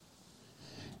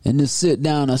In this sit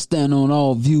down, I stand on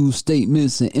all views,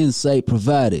 statements, and insight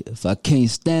provided. If I can't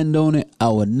stand on it, I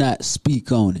will not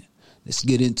speak on it. Let's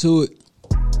get into it.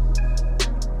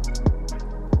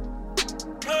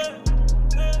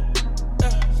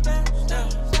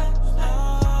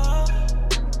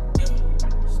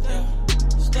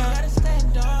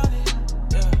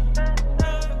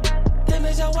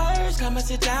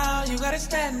 Sit down, you gotta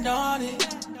stand on it.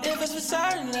 If it's for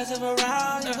certain, let's have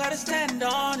around, you gotta stand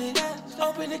on it.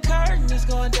 Open the curtain, it's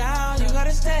going down, you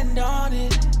gotta stand on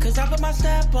it. Cause I put my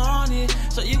stamp on it,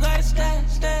 so you gotta stand.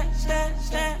 You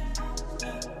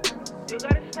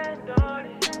gotta stand on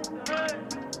it.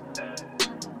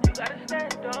 You gotta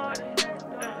stand on it.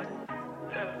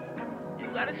 You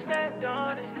gotta stand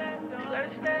on it. You gotta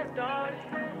stand on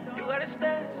it. You gotta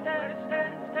stand.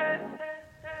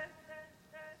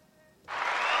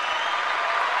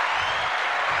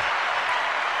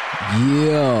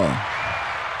 Yeah.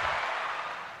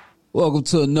 Welcome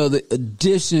to another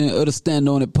edition of the Stand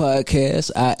On It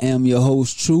podcast. I am your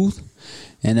host, Truth.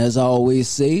 And as I always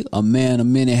say, a man of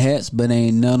many hats, but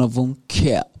ain't none of them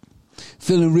cap.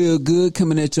 Feeling real good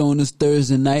coming at you on this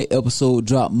Thursday night. Episode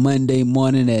drop Monday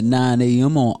morning at 9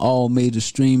 a.m. on all major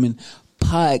streaming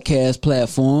podcast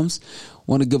platforms.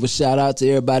 Want to give a shout out to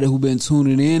everybody who been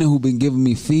tuning in and who been giving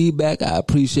me feedback. I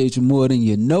appreciate you more than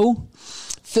you know.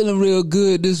 Feeling real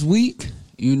good this week,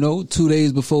 2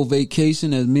 days before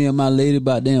vacation, as me and my lady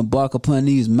about to embark upon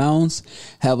these mountains,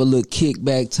 have a little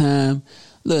kickback time,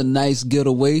 little nice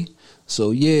getaway.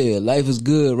 So yeah, life is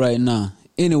good right now.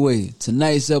 Anyway,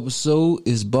 tonight's episode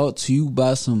is brought to you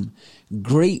by some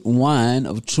great wine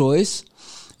of choice.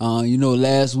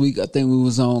 Last week I think we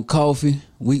was on coffee.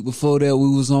 Week before that we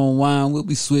was on wine. We'll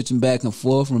be switching back and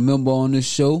forth. Remember, on this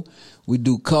show, we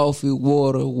do coffee,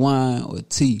 water, wine, or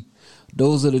tea.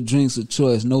 Those are the drinks of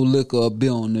choice. No liquor or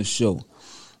beer on this show.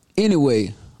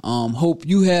 Anyway, hope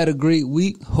you had a great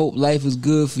week. Hope life is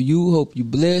good for you. Hope you're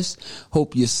blessed.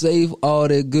 Hope you're safe. All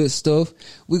that good stuff.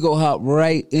 We gonna hop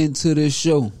right into this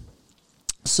show.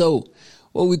 So,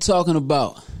 what we talking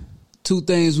about? Two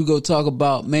things we gonna talk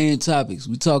about, main topics.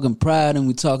 We talking pride and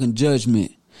we talking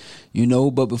judgment.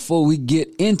 But before we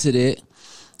get into that,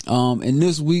 in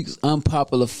this week's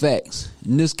Unpopular Facts,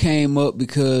 and this came up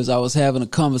because I was having a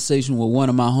conversation with one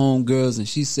of my homegirls, and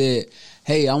she said,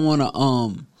 hey, I want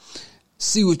to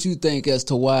see what you think as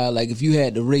to why, like, if you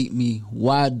had to rate me,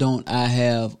 why don't I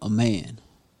have a man?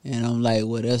 And I'm like,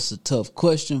 well, that's a tough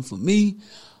question for me,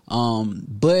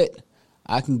 but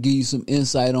I can give you some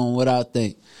insight on what I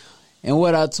think. And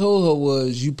what I told her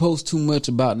was, you post too much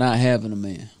about not having a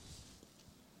man.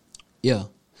 Yeah.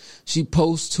 She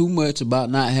posts too much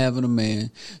about not having a man.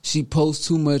 She posts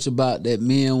too much about that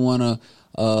men want to,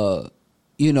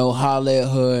 holler at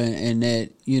her and that,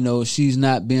 she's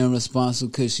not being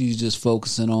responsible because she's just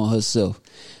focusing on herself.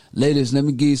 Ladies, let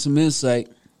me give you some insight.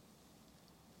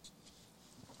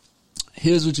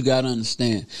 Here's what you got to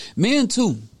understand. Men,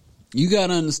 too. You got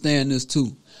to understand this,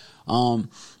 too. And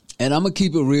I'm going to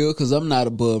keep it real because I'm not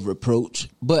above reproach.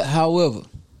 But, however,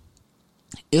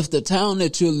 if the town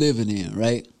that you're living in,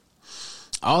 right,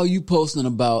 all you posting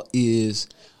about is,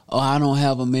 oh, I don't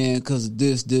have a man because of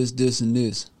this, and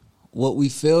this. What we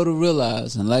fail to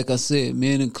realize, and like I said,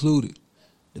 men included,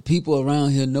 the people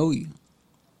around here know you.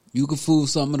 You can fool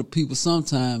some of the people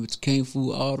sometimes, but you can't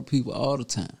fool all the people all the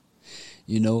time.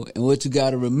 And what you got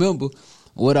to remember,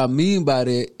 what I mean by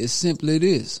that is simply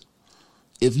this.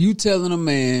 If you telling a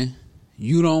man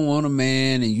you don't want a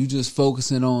man and you just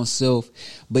focusing on self,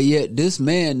 but yet this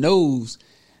man knows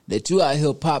that you out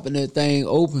here popping that thing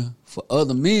open for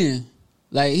other men,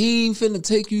 like, he ain't finna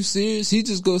take you serious. He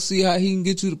just go see how he can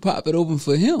get you to pop it open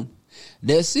for him.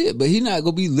 That's it. But he not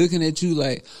gonna be looking at you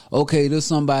like, okay, there's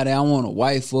somebody I want to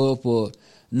wife up or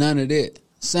none of that.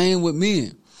 Same with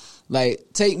men. Like,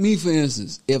 take me for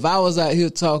instance. If I was out here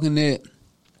talking that,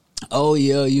 oh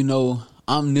yeah,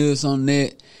 I'm this, I'm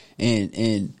that,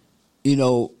 and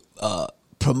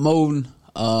promoting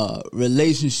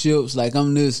relationships, like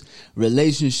I'm this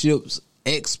relationships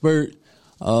expert.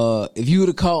 If you would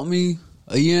have caught me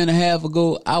a year and a half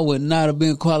ago, I would not have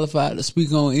been qualified to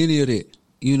speak on any of that,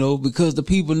 because the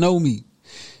people know me.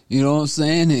 You know what I'm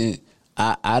saying? And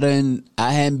I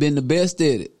hadn't been the best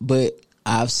at it, but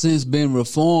I've since been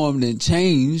reformed and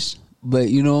changed. But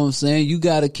you know what I'm saying? You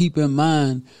got to keep in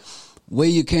mind where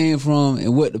you came from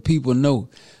and what the people know.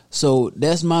 So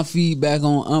that's my feedback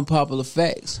on Unpopular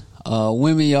Facts.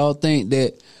 Women, y'all think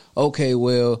that, okay,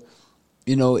 well,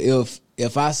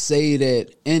 if I say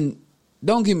that, and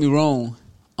don't get me wrong,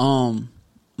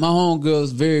 my homegirl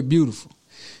is very beautiful,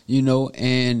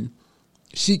 and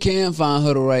she can find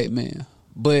her the right man.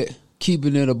 But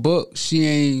keeping it a buck, she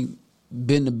ain't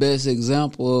been the best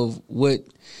example of what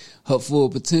her full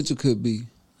potential could be.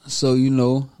 So, you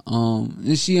know,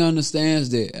 and she understands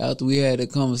that. After we had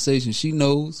that conversation, she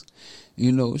knows,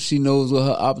 you know, she knows what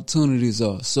her opportunities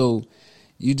are. So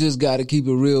you just got to keep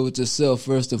it real with yourself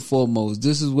first and foremost.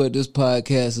 This is what this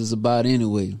podcast is about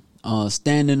anyway.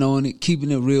 Standing on it,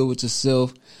 keeping it real with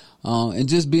yourself, and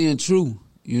just being true.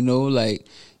 You know, like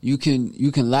you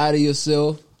can lie to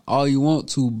yourself all you want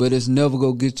to, but it's never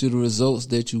gonna get you the results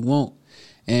that you want.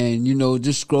 And, you know,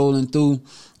 just scrolling through,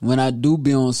 when I do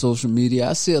be on social media,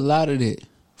 I see a lot of that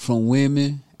from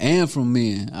women and from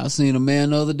men. I seen a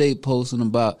man the other day posting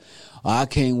about, I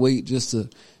can't wait just to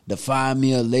find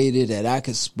me a lady that I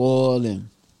can spoil, and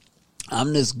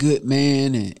I'm this good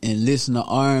man, and listen to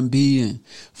R&B. And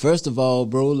first of all,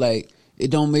 bro, like,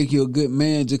 it don't make you a good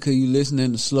man just because you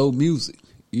listening to slow music.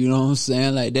 You know what I'm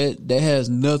saying? Like, that has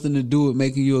nothing to do with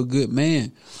making you a good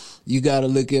man. You got to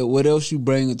look at what else you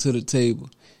bringing to the table.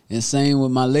 And same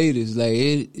with my ladies. Like,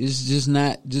 it's just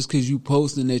not just because you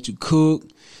posting that you cook,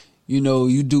 you know,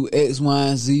 you do X, Y,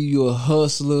 and Z, you're a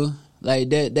hustler.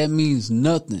 Like, that means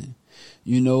nothing.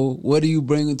 You know, what are you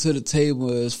bringing to the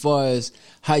table as far as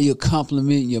how you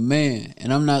compliment your man?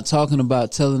 And I'm not talking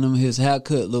about telling him his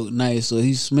haircut look nice or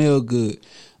he smell good.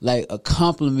 Like, a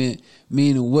compliment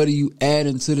meaning what are you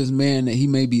adding to this man that he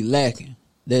may be lacking?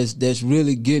 That's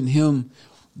really getting him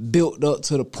built up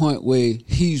to the point where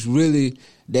he's really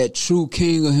that true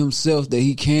king of himself that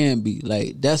he can be.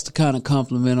 Like, that's the kind of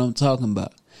compliment I'm talking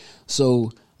about.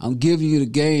 So I'm giving you the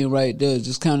game right there.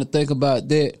 Just kind of think about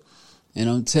that. And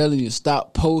I'm telling you,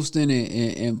 stop posting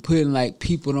and putting like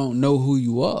people don't know who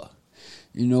you are.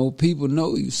 You know, people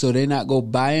know you, so they not go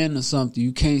buy into something.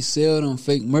 You can't sell them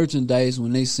fake merchandise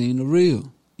when they seen the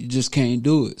real. You just can't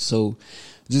do it. So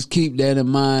just keep that in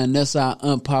mind. That's our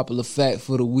unpopular fact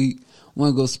for the week. I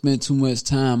won't go spend too much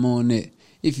time on it.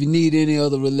 If you need any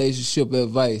other relationship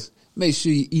advice, make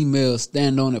sure you email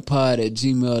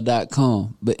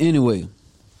standonitpod@gmail.com. But anyway,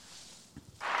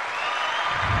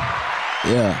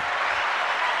 yeah,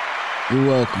 you're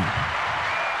welcome.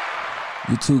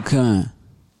 You're too kind.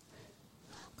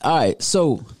 All right,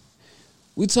 so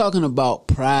we're talking about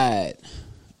pride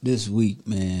this week,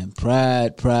 man.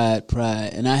 Pride.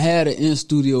 And I had an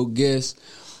in-studio guest,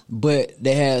 but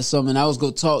they had something. I was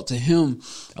going to talk to him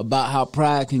about how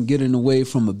pride can get in the way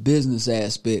from a business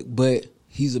aspect, but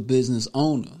he's a business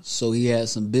owner, so he had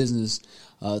some business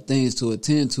things to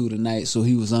attend to tonight, so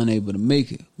he was unable to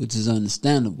make it, which is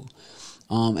understandable.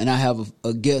 And I have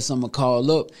a guest I'm going to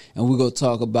call up, and we're going to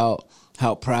talk about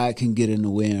how pride can get in the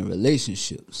way in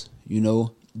relationships, you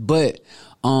know. But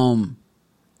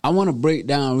I want to break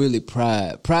down really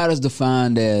pride. Pride is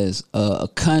defined as a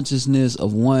consciousness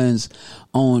of one's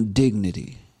own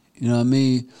dignity. You know what I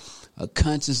mean? A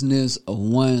consciousness of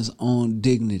one's own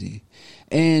dignity.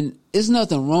 And it's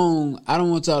nothing wrong. I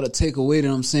don't want y'all to take away that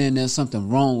I'm saying there's something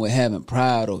wrong with having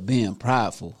pride or being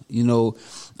prideful. You know,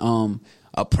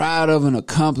 a pride of an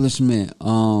accomplishment,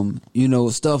 you know,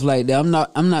 stuff like that.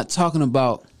 I'm not talking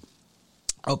about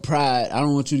a pride. I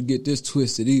don't want you to get this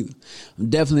twisted either. I'm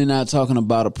definitely not talking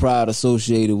about a pride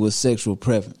associated with sexual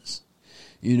preference.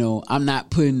 You know, I'm not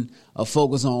putting a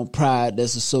focus on pride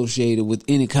that's associated with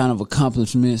any kind of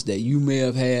accomplishments that you may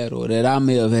have had or that I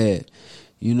may have had.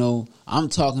 You know, I'm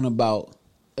talking about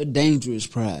a dangerous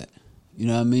pride. You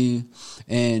know what I mean?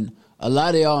 And a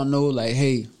lot of y'all know, like,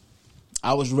 hey,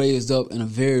 I was raised up in a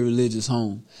very religious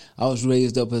home. I was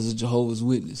raised up as a Jehovah's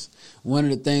Witness. One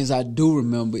of the things I do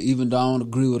remember, even though I don't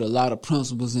agree with a lot of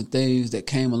principles and things that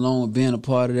came along with being a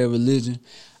part of their religion,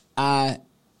 I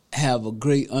have a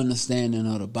great understanding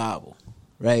of the Bible,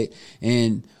 right?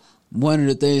 And one of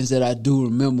the things that I do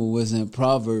remember was in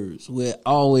Proverbs, where it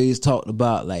always talked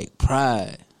about, like,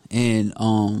 pride. And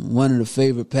one of the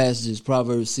favorite passages,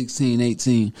 Proverbs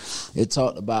 16:18, it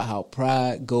talked about how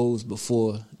pride goes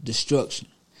before destruction.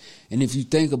 And if you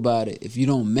think about it, if you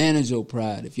don't manage your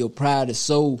pride, if your pride is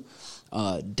so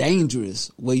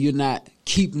dangerous where you're not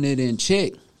keeping it in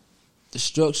check,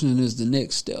 destruction is the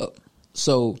next step.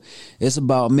 So it's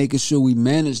about making sure we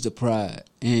manage the pride.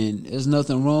 And there's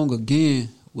nothing wrong, again,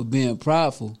 with being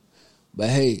prideful. But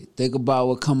hey, think about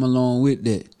what come along with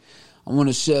that. I want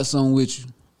to share something with you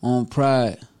on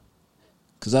pride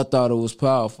because I thought it was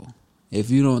powerful. If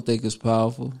you don't think it's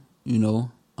powerful, you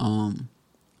know, I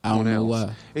don't know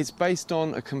why. It's based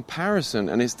on a comparison,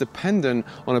 and it's dependent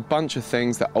on a bunch of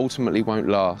things that ultimately won't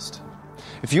last.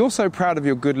 If you're so proud of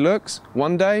your good looks,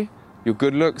 one day your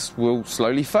good looks will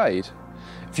slowly fade.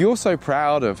 If you're so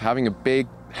proud of having a big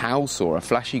house or a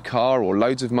flashy car or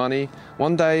loads of money,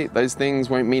 one day those things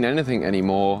won't mean anything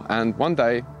anymore, and one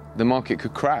day the market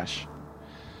could crash.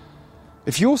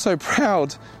 If you're so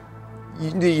proud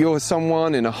that you're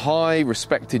someone in a high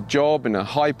respected job, in a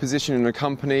high position in a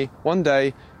company, one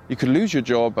day you could lose your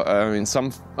job in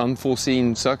some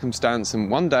unforeseen circumstance,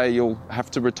 and one day you'll have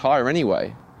to retire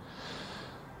anyway.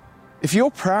 If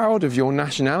you're proud of your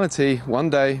nationality,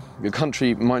 one day your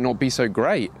country might not be so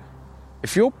great.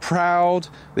 If you're proud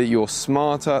that you're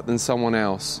smarter than someone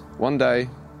else, one day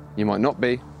you might not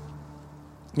be.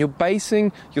 You're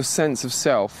basing your sense of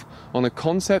self on a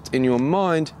concept in your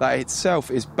mind that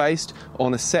itself is based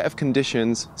on a set of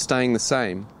conditions staying the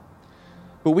same.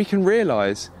 But we can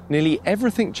realise nearly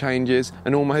everything changes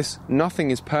and almost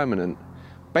nothing is permanent.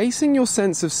 Basing your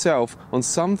sense of self on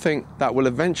something that will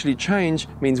eventually change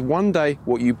means one day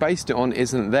what you based it on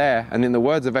isn't there, and in the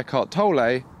words of Eckhart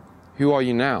Tolle, who are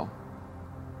you now?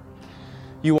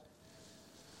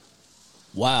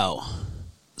 Wow.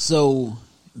 So,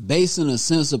 basing a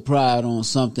sense of pride on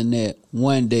something that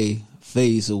one day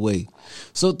fades away.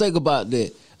 So think about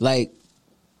that. Like,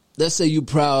 let's say you're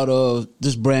proud of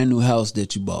this brand new house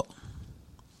that you bought.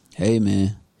 Hey,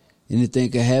 man,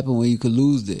 anything can happen when you could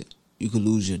lose it. You could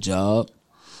lose your job.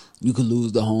 You could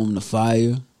lose the home to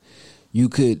fire. You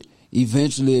could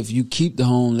eventually, if you keep the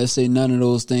home, let's say none of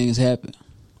those things happen.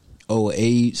 Or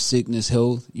age, sickness,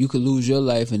 health, you could lose your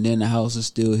life and then the house is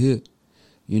still here.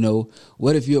 You know,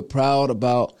 what if you're proud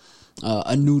about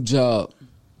a new job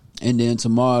and then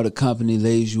tomorrow the company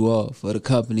lays you off or the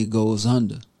company goes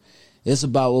under? It's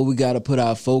about what we got to put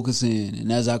our focus in.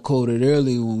 And as I quoted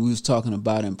earlier when we was talking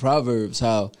about in Proverbs,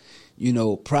 how, you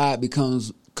know, pride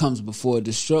comes before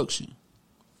destruction.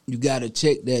 You got to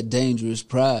check that dangerous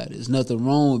pride. There's nothing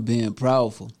wrong with being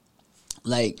proudful.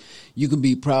 Like, you can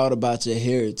be proud about your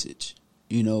heritage.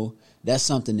 You know, that's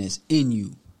something that's in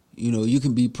you. You know, you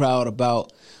can be proud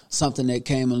about something that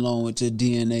came along with your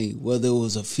DNA, whether it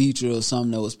was a feature or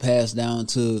something that was passed down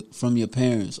from your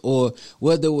parents, or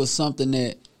whether it was something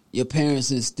that your parents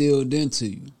instilled into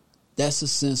you. That's a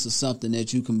sense of something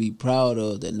that you can be proud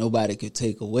of that nobody could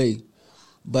take away.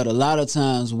 But a lot of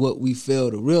times what we fail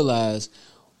to realize,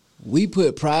 we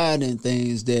put pride in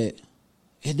things that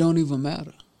it don't even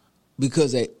matter,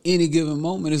 because at any given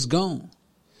moment it's gone.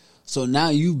 So now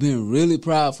you've been really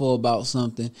prideful about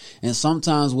something, and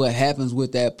sometimes what happens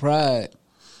with that pride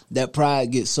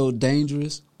gets so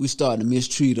dangerous, we start to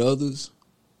mistreat others.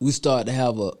 We start to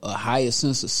have a higher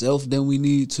sense of self than we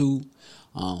need to.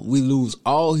 We lose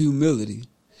all humility,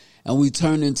 and we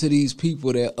turn into these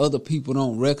people that other people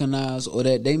don't recognize or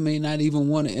that they may not even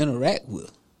want to interact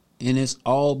with. And it's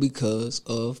all because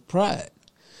of pride.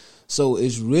 So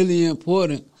it's really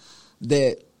important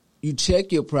that you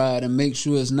check your pride and make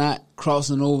sure it's not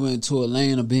crossing over into a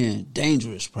lane of being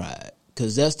dangerous pride,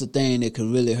 because that's the thing that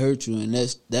can really hurt you, and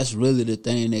that's really the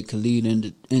thing that can lead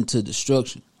into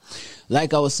destruction.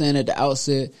 Like I was saying at the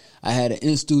outset, I had an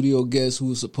in-studio guest who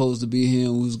was supposed to be here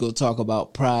and we was going to talk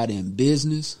about pride in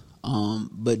business,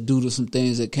 but due to some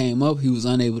things that came up, he was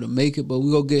unable to make it, but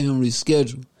we're going to get him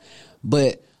rescheduled.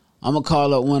 But I'm going to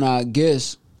call up one of our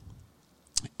guests,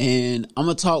 and I'm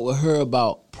going to talk with her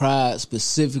about pride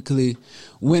specifically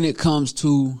when it comes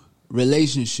to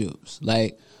relationships.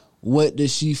 Like, what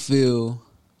does she feel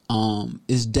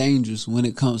is dangerous when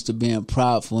it comes to being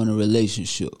prideful in a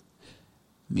relationship?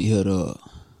 Let me hit her up.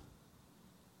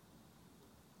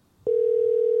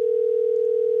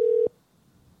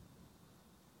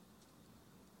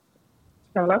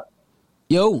 Hello?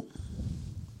 Yo.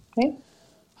 Hey.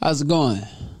 How's it going?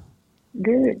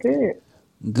 Good.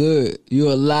 Good.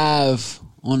 You're live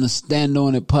on the Stand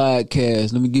On It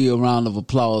podcast. Let me give you a round of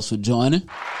applause for joining.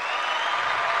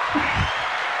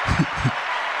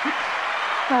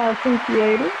 I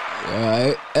appreciate it. All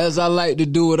right. As I like to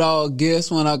do with all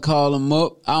guests when I call them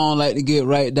up, I don't like to get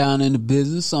right down into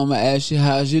business, so I'm going to ask you,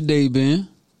 how's your day been?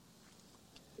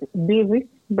 Busy,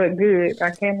 but good.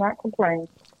 I cannot complain.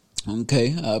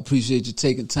 Okay. I appreciate you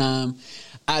taking time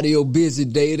out of your busy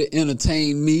day to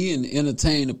entertain me and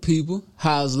entertain the people.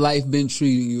 How's life been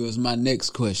treating you is my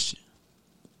next question.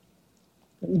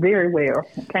 Very well.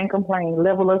 Can't complain.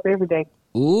 Level up every day.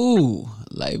 Ooh,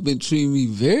 life been treating me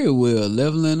very well.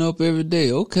 Leveling up every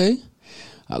day. Okay.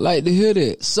 I like to hear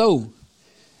that. So,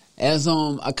 as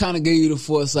I kind of gave you the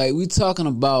foresight, we talking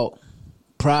about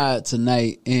pride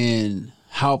tonight and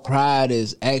how pride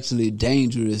is actually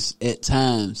dangerous at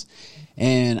times.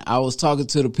 And I was talking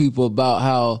to the people about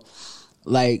how,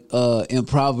 like, in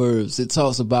Proverbs, it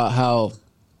talks about how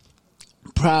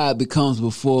pride comes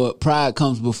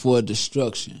before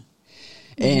destruction.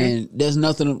 Mm-hmm. And there's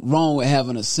nothing wrong with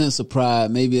having a sense of pride.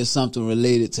 Maybe it's something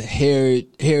related to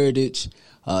heritage,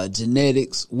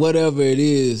 genetics, whatever it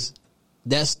is.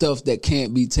 That's stuff that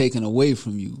can't be taken away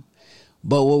from you.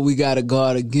 But what we got to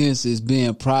guard against is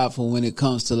being prideful when it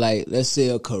comes to, like, let's say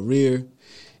a career.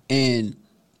 And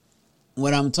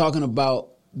what I'm talking about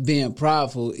being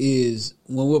prideful is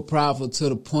when we're prideful to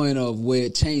the point of where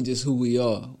it changes who we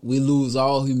are. We lose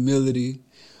all humility.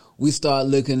 We start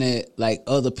looking at like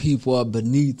other people are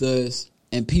beneath us,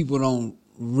 and people don't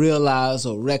realize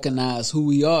or recognize who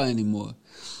we are anymore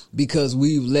because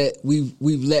we've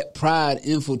let pride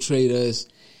infiltrate us,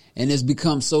 and it's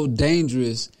become so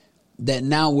dangerous that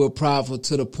now we're prideful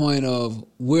to the point of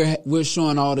we're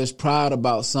showing all this pride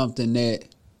about something that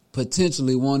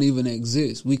potentially won't even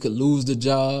exist. We could lose the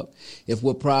job. If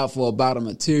we're prideful about a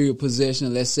material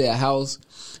possession, let's say a house,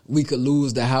 we could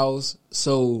lose the house.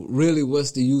 So really,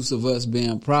 what's the use of us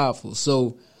being prideful?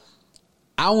 So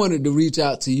I wanted to reach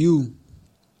out to you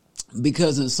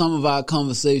because in some of our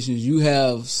conversations, you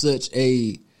have such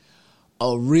a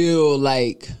real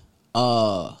like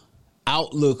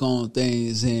outlook on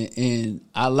things, and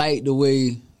I like the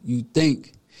way you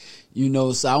think. You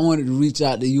know, so I wanted to reach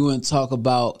out to you and talk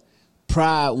about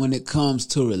pride when it comes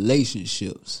to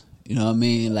relationships. You know what I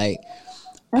mean? Like,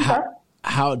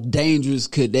 how dangerous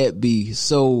could that be?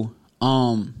 So,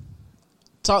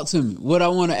 talk to me. What I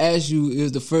want to ask you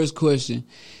is the first question.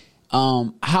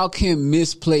 How can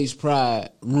misplaced pride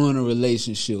ruin a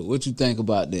relationship? What you think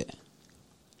about that?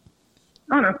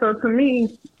 I don't know. So to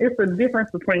me, it's a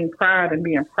difference between pride and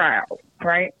being proud,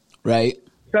 right? Right.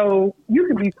 So you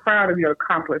can be proud of your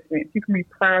accomplishments. You can be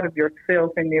proud of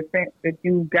yourself in the sense that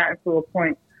you've gotten to a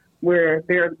point where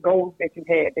there are goals that you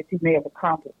had that you may have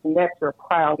accomplished, and that's you're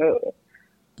proud of.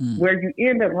 Where you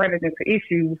end up running into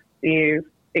issues is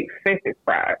excessive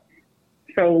pride.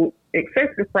 So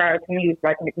excessive pride to me is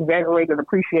like an exaggerated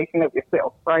appreciation of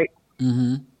yourself, right?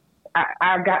 Mm-hmm.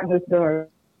 I've gotten this done.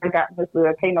 I got this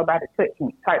done. Can't nobody touch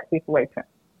me type situation.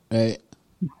 Right.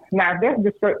 Now, if that's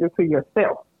destructive to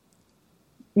yourself,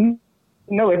 you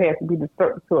know it has to be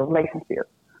destructive to a relationship.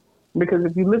 Because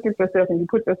if you look at yourself and you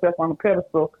put yourself on a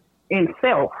pedestal in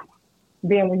self,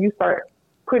 then when you start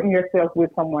putting yourself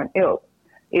with someone else,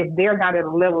 if they're not at a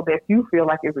level that you feel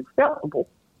like is acceptable,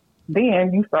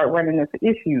 then you start running into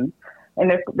issues. And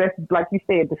that's like you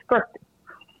said, destructive.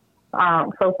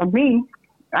 So for me,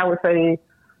 I would say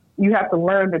you have to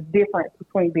learn the difference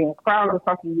between being proud of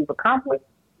something you've accomplished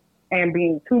and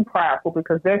being too prideful,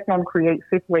 because that's going to create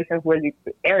situations where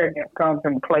arrogance comes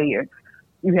into play, and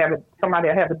you have somebody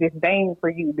that have a disdain for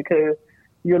you because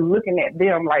you're looking at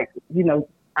them like, you know,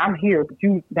 I'm here, but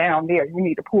you down there. You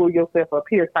need to pull yourself up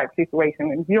here type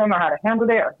situation. And if you don't know how to handle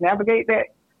that or navigate that,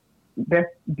 that's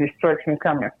destruction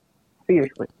coming.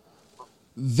 Seriously.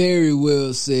 Very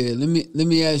well said. Let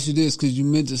me ask you this, because you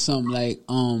mentioned something like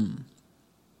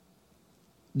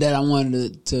that I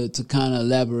wanted to kind of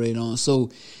elaborate on.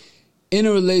 So in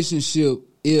a relationship,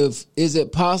 is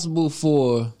it possible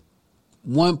for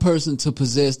one person to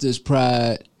possess this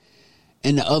pride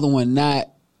and the other one not,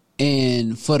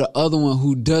 and for the other one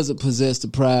who doesn't possess the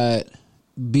pride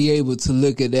be able to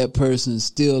look at that person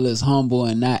still as humble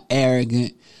and not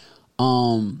arrogant?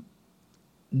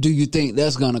 Do you think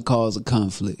that's going to cause a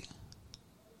conflict?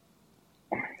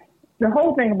 The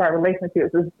whole thing about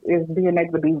relationships is being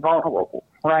able to be vulnerable,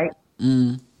 right?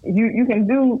 You can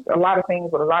do a lot of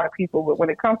things with a lot of people, but when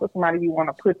it comes to somebody you want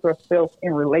to put yourself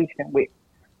in relation with,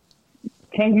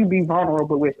 can you be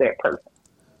vulnerable with that person?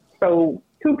 So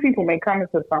two people may come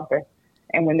into something,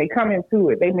 and when they come into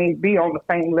it, they may be on the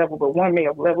same level, but one may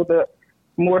have leveled up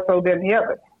more so than the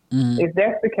other. If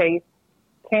that's the case,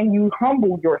 can you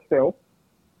humble yourself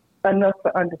enough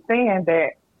to understand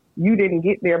that you didn't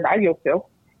get there by yourself?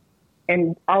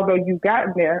 And although you've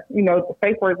gotten there, you know,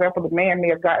 say, for example, the man may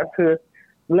have gotten to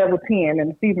level 10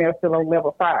 and the female still on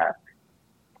level 5.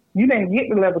 You didn't get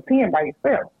to level 10 by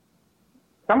yourself.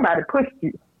 Somebody pushed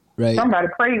you. Right. Somebody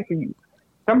prayed for you.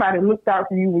 Somebody looked out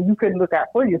for you when you couldn't look out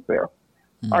for yourself.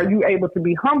 Are you able to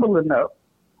be humble enough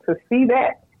to see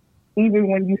that even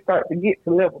when you start to get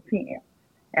to level 10?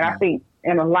 And I think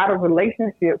in a lot of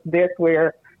relationships, that's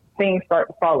where things start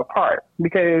to fall apart,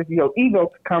 because your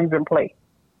ego comes in play.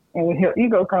 And when your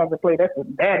ego comes in play, that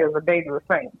is a dangerous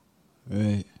thing.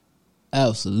 Right.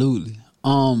 Absolutely.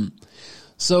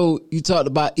 So you talked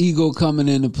about ego coming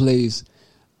into place.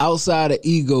 Outside of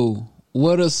ego,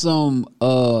 what are some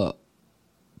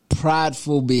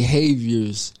prideful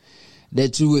behaviors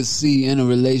that you would see in a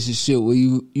relationship where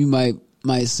you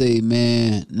might say,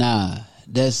 man, nah,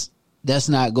 that's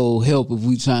not gonna help if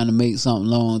we trying to make something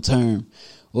long term?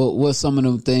 What's some of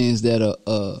them things that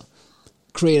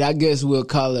create, I guess we'll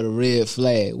call it a red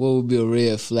flag? What would be a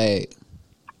red flag?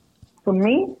 For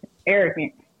me,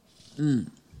 arrogance.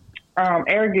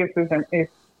 Arrogance is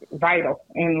vital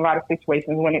in a lot of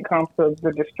situations when it comes to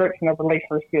the destruction of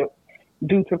relationships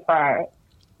due to pride.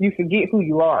 You forget who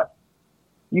you are.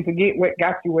 You forget what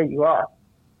got you where you are.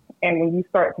 And when you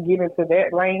start to get into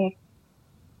that lane,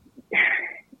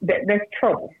 that's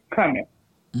trouble coming.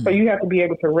 So you have to be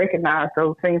able to recognize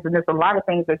those things. And there's a lot of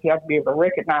things that you have to be able to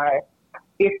recognize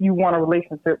if you want a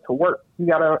relationship to work. You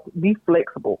got to be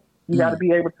flexible. You got to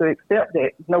be able to accept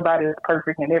that nobody is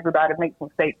perfect and everybody makes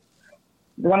mistakes.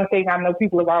 One thing I know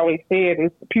people have always said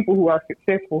is people who are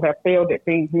successful have failed at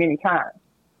things many times.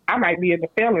 I might be in the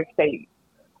failing stage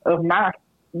of my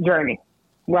journey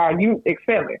while you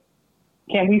excelling.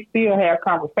 Can we still have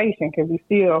conversation? Can we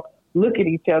still look at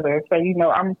each other and say,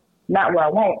 I'm not where I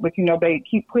want, but, babe,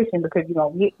 keep pushing because you're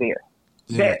going to get there.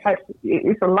 Yeah.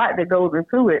 It's a lot that goes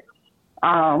into it,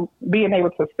 being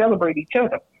able to celebrate each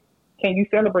other. Can you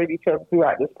celebrate each other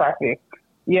throughout this process?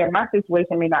 Yeah, my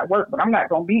situation may not work, but I'm not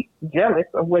going to be jealous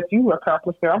of what you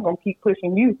accomplished. So I'm going to keep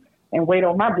pushing you and wait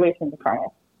on my blessing to come.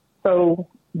 So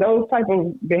those type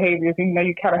of behaviors,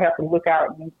 you kind of have to look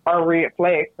out and are red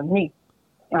flags for me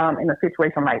in a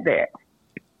situation like that.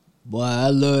 Boy, I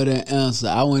love that answer.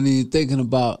 I wasn't even thinking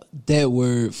about that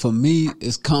word. For me,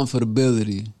 it's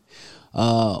comfortability.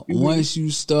 Once you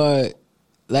start,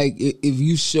 like, if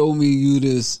you show me you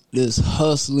this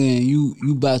hustling, you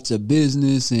about your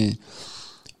business and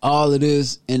all of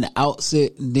this in the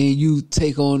outset, and then you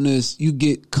take on this, you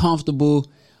get comfortable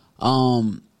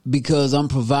because I'm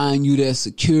providing you that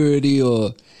security,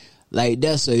 or like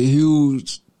that's a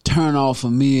huge turn off for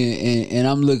me, and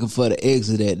I'm looking for the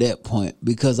exit at that point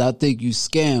because I think you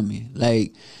scam me.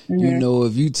 Like,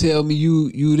 if you tell me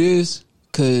you this,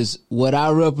 because what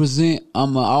I represent,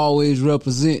 I'ma always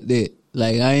represent that.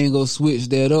 Like, I ain't gonna switch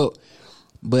that up.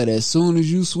 But as soon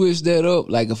as you switch that up,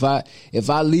 like if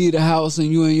I leave the house and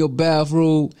you in your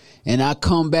bathrobe and I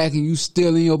come back and you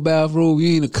still in your bathrobe,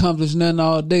 you ain't accomplished nothing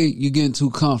all day, you're getting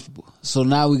too comfortable. So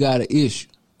now we got an issue.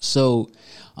 So,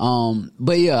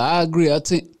 but yeah, I agree. I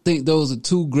think those are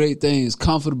two great things,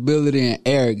 comfortability and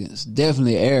arrogance.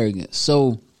 Definitely arrogance.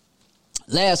 So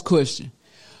last question.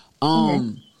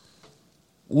 Would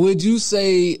you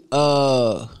say,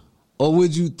 or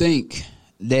would you think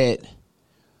that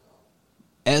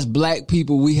as black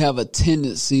people, we have a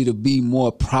tendency to be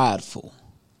more prideful?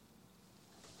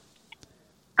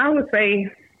 I would say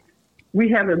we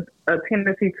have a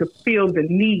tendency to feel the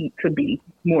need to be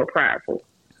more prideful.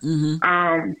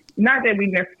 Not that we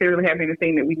necessarily have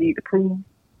anything that we need to prove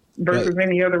versus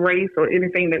any other race or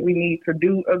anything that we need to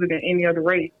do other than any other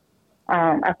race.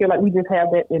 I feel like we just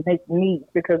have that innate need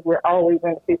because we're always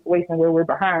in a situation where we're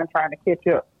behind trying to catch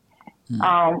up.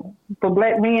 For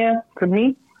black men, to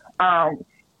me,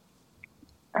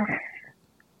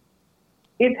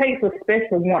 it takes a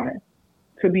special woman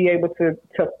to be able to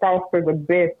foster the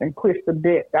best and push the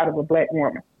best out of a black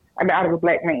woman. Out of a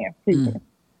black man, excuse me.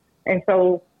 And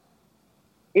so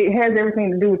it has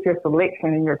everything to do with your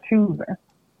selection and your choosing.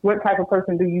 What type of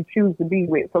person do you choose to be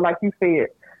with? So like you said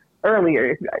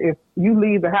earlier, if you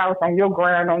leave the house on your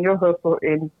grind, on your hustle,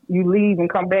 and you leave and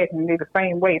come back and they're the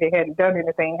same way, they hadn't done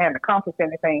anything, hadn't accomplished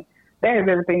anything, that has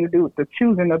everything to do with the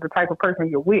choosing of the type of person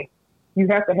you're with. You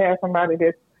have to have somebody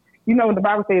that's, the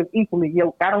Bible says equally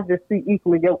yoked. I don't just see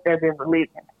equally yoked as in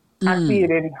religion. I see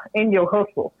it in your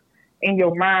hustle, in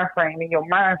your mind frame, in your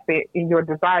mindset, in your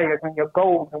desires and your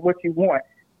goals and what you want.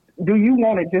 Do you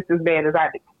want it just as bad as I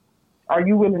do? Are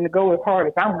you willing to go as hard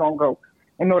as I'm going to go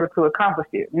in order to accomplish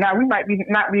it? Now, we might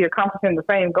not be accomplishing the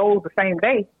same goals the same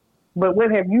day, but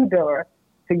what have you done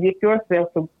to get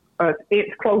yourself to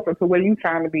inch closer to where you're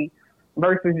trying to be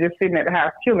versus just sitting at the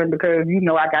house chilling because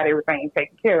I got everything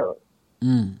taken care of?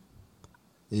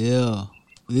 Yeah.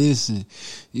 Listen,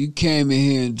 you came in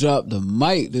here and dropped the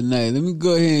mic tonight. Let me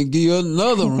go ahead and give you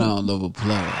another round of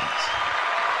applause.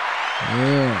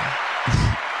 Yeah.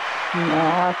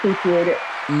 I appreciate it.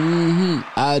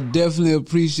 I definitely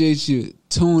appreciate you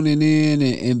tuning in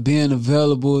and being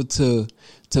available to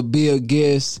be a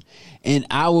guest. And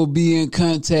I will be in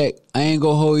contact. I ain't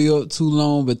gonna hold you up too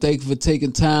long, but thank you for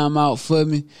taking time out for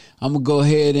me. I'm gonna go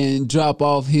ahead and drop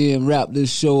off here and wrap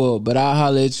this show up, but I'll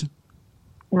holler at you.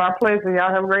 My pleasure.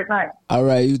 Y'all have a great night. All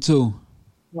right, you too.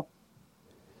 Yeah.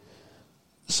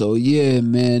 So yeah,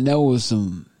 man, that was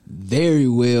some very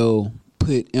well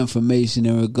put information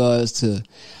in regards to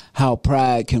how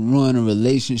pride can ruin a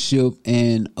relationship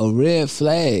and a red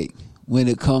flag when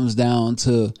it comes down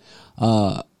to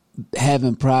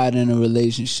having pride in a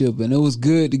relationship. And it was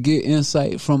good to get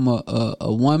insight from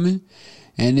a woman.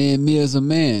 And then me as a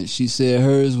man, she said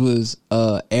hers was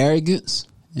arrogance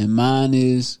and mine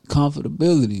is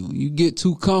comfortability. When you get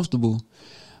too comfortable,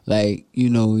 Like, you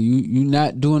know, you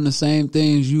not doing the same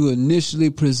things you initially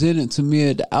presented to me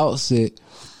at the outset.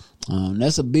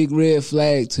 That's a big red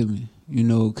flag to me, you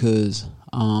know, because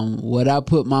what I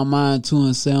put my mind to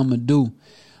and say I'm going to do,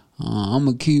 I'm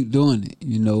going to keep doing it,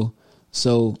 you know.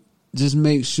 So just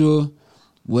make sure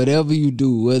whatever you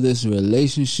do, whether it's a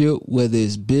relationship, whether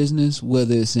it's business,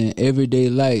 whether it's in everyday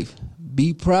life,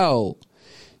 be proud,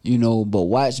 you know, but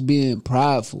watch being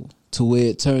prideful to where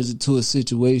it turns into a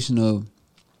situation of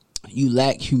you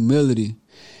lack humility,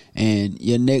 and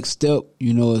your next step,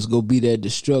 you know, is going to be that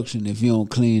destruction if you don't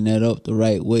clean that up the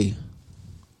right way.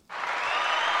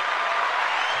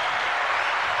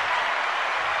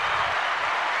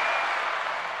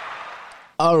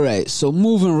 All right, so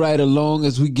moving right along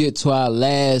as we get to our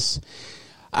last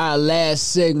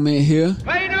segment here.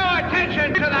 Pay no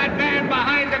attention to that man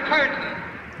behind the curtain.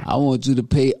 I want you to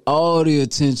pay all the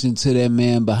attention to that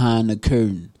man behind the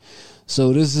curtain.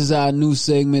 So this is our new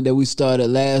segment that we started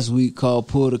last week called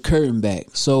Pull the Curtain Back.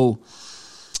 So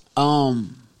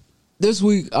this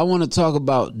week I want to talk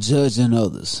about judging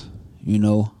others, you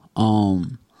know.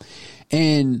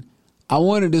 And I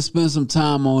wanted to spend some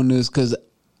time on this because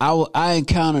I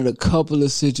encountered a couple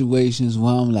of situations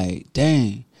where I'm like,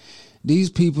 dang, these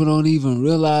people don't even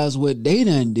realize what they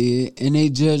done did and they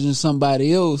judging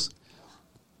somebody else.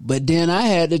 But then I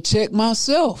had to check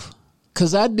myself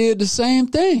because I did the same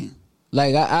thing.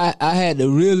 Like, I had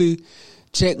to really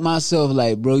check myself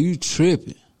like, bro, you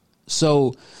tripping.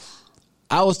 So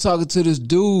I was talking to this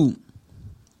dude,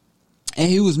 and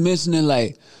he was mentioning,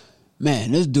 like,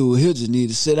 man, this dude, he'll just need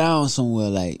to sit down somewhere.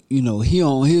 Like, you know, he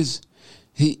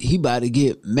about to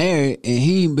get married, and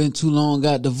he ain't been too long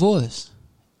got divorced.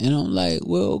 And I'm like,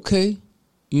 well, okay.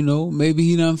 You know, maybe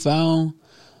he done found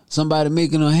somebody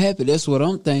making him happy. That's what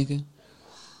I'm thinking.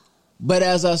 But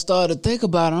as I started to think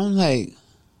about it, I'm like,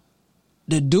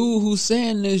 the dude who's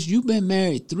saying this, you've been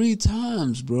married 3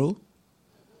 times, bro.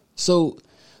 So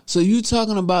you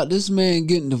talking about this man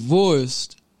getting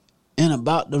divorced and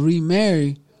about to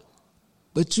remarry,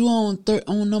 but you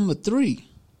on number 3.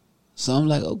 So I'm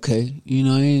like, okay, you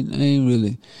know, I ain't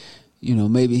really, you know,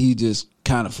 maybe he just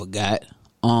kind of forgot.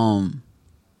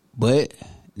 But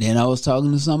then I was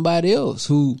talking to somebody else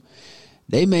who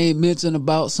they made mention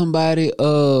about somebody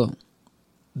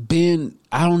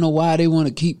I don't know why they want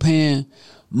to keep paying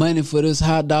money for this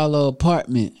high dollar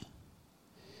apartment,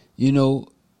 you know,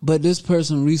 but this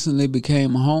person recently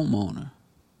became a homeowner.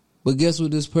 But guess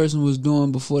what this person was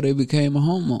doing before they became a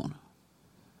homeowner?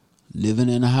 Living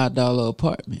in a high dollar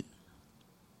apartment.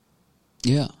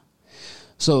 Yeah.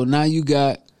 So now you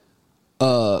got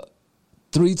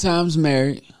 3 times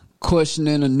married,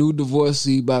 questioning a new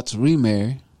divorcee about to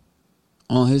remarry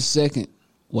on his second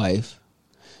wife.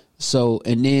 So,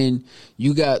 and then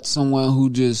you got someone who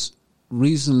just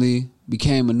recently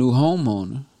became a new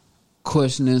homeowner,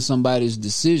 questioning somebody's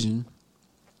decision,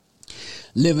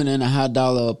 living in a high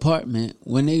dollar apartment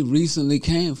when they recently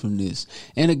came from this.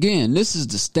 And again, this is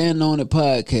the Stand On It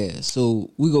podcast, so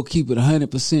we gonna keep it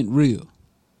 100% real.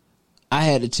 I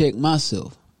had to check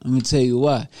myself. Let me tell you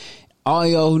why. All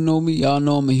y'all who know me, y'all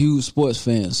know I'm a huge sports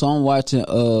fan. So I'm watching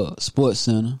Sports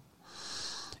Center.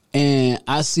 And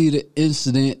I see the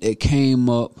incident that came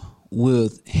up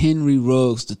with Henry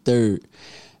Ruggs III.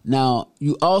 Now,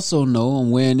 you also know,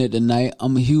 I'm wearing it tonight,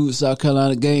 I'm a huge South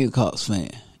Carolina Gamecocks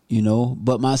fan, you know.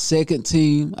 But my second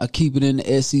team, I keep it in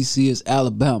the SEC, is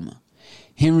Alabama.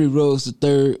 Henry Ruggs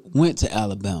III went to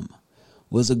Alabama.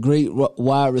 Was a great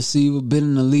wide receiver, been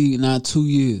in the league now 2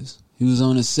 years. He was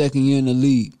on his second year in the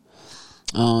league.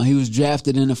 He was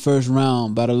drafted in the first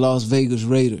round by the Las Vegas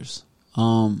Raiders.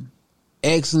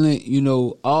 Excellent, you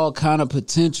know, all kind of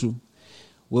potential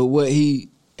with what he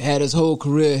had his whole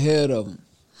career ahead of him.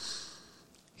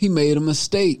 He made a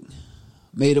mistake,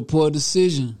 made a poor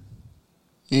decision,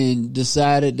 and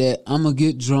decided that I'm going to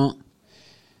get drunk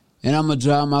and I'm going to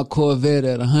drive my Corvette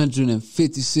at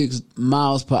 156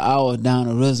 miles per hour down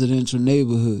a residential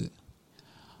neighborhood.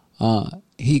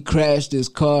 He crashed his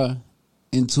car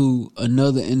into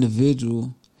another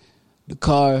individual.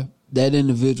 That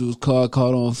individual's car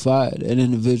caught on fire. That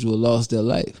individual lost their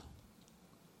life.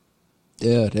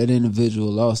 Yeah, that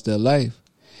individual lost their life.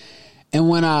 And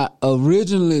when I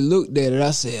originally looked at it,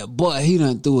 I said, boy, he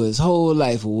done threw his whole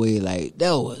life away. Like,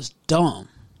 that was dumb.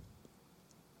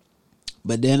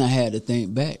 But then I had to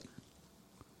think back.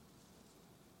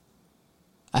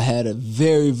 I had a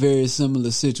very, very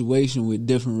similar situation with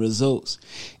different results.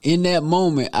 In that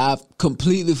moment, I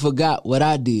completely forgot what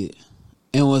I did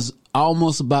and was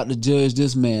almost about to judge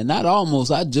this man. Not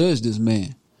almost, I judged this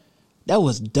man. That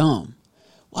was dumb.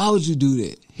 Why would you do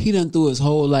that? He done threw his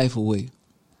whole life away.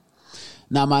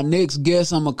 Now, my next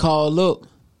guest I'm going to call up,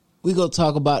 we going to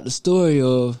talk about the story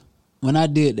of when I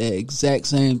did that exact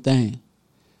same thing.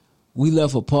 We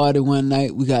left a party one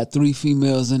night. We got 3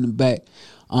 females in the back.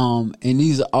 And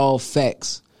these are all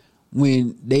facts.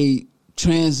 When they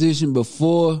transitioned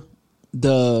before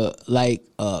the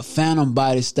phantom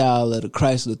body style of the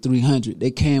Chrysler 300,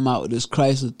 they came out with this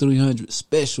Chrysler 300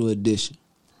 special edition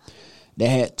that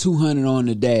had 200 on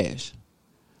the dash.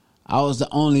 I was the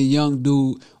only young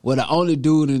dude, the only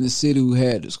dude in the city who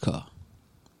had this car.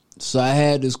 So I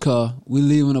had this car. We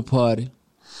leaving a party.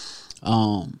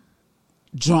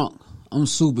 Drunk. I'm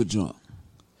super drunk.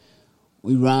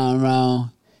 We riding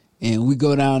around and we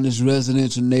go down this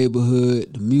residential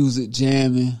neighborhood, the music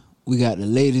jamming. We got the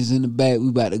ladies in the back. We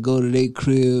about to go to their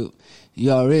crib.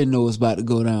 You already know what's about to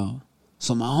go down.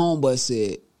 So my homeboy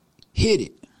said, hit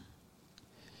it.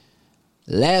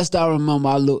 Last I remember,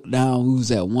 I looked down, we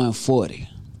was at 140.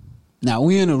 Now,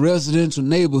 we in a residential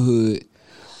neighborhood,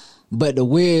 but the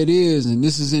way it is, and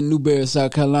this is in Newberry,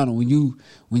 South Carolina, when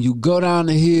you go down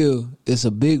the hill, it's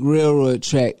a big railroad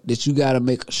track that you got to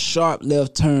make a sharp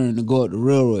left turn to go up the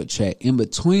railroad track. In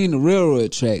between the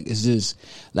railroad track is just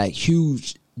like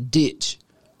huge ditch.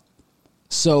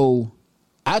 So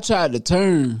I tried to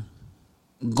turn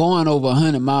going over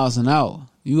 100 miles an hour.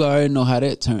 You already know how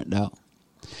that turned out.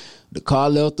 The car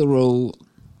left the road.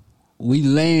 We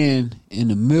land in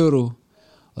the middle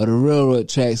of the railroad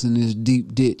tracks in this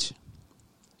deep ditch.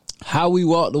 How we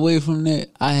walked away from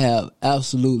that, I have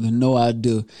absolutely no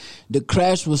idea. The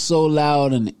crash was so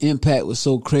loud and the impact was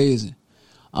so crazy.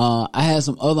 I had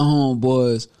some other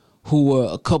homeboys who were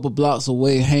a couple blocks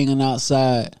away hanging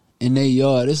outside in their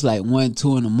yard. It's like 1,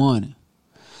 2 in the morning.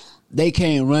 They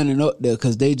came running up there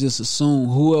because they just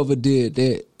assumed whoever did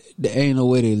that, there ain't no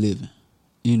way they living.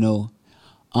 You know,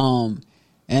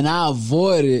 and I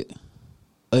avoided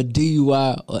a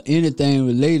DUI or anything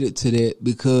related to that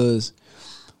because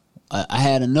I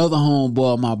had another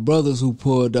homeboy, my brothers, who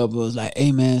pulled up and was like,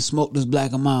 hey man, smoke this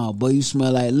black a mile, boy, you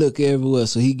smell like liquor everywhere.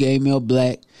 So he gave me a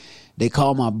black. They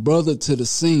called my brother to the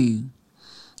scene.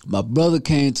 My brother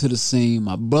came to the scene.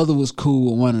 My brother was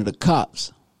cool with one of the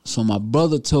cops. So my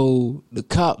brother told the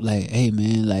cop, like, hey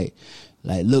man, like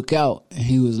look out. And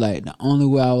he was like, the only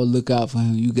way I would look out for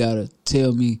him, you gotta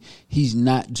tell me he's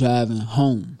not driving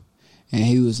home. And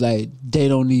he was like, they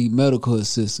don't need medical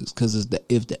assistance because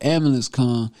if the ambulance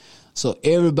come, so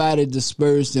everybody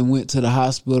dispersed and went to the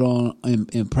hospital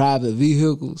in private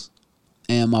vehicles.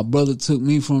 And my brother took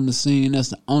me from the scene. That's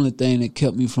the only thing that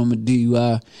kept me from a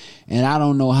DUI. And I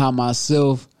don't know how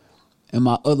myself and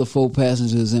my other 4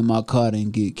 passengers in my car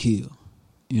didn't get killed.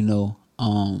 You know,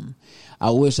 I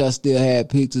wish I still had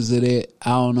pictures of that. I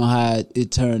don't know how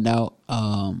it turned out.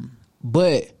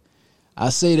 But I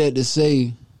say that to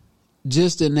say,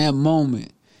 just in that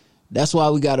moment, that's why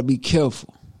we got to be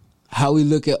careful how we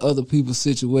look at other people's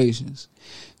situations.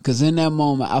 Because in that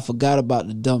moment, I forgot about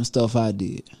the dumb stuff I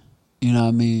did. You know what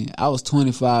I mean? I was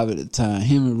 25 at the time.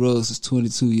 Henry Ruggs was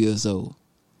 22 years old.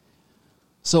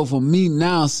 So for me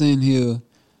now sitting here,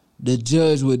 to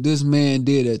judge what this man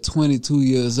did at 22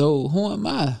 years old, who am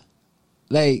I?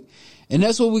 Like, and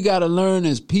that's what we got to learn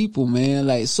as people, man.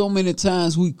 Like, so many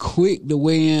times we quick to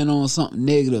weigh in on something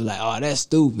negative, like, oh, that's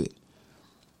stupid.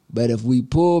 But if we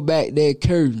pull back that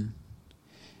curtain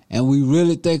and we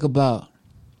really think about,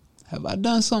 have I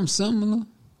done something similar?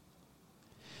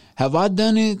 Have I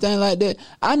done anything like that?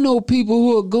 I know people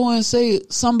who will go and say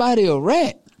somebody a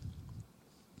rat.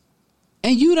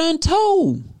 And you done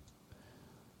told.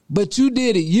 But you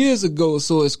did it years ago,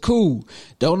 so it's cool.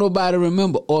 Don't nobody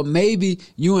remember. Or maybe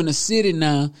you in a city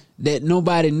now that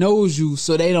nobody knows you,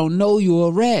 so they don't know you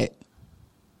a rat.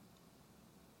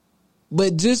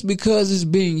 But just because it's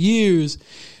been years,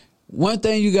 one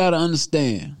thing you got to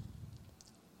understand,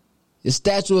 the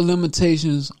statute of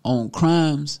limitations on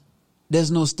crimes,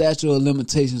 there's no statute of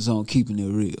limitations on keeping it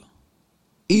real.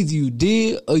 Either you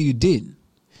did or you didn't.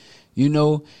 You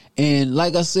know, and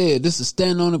like I said, this is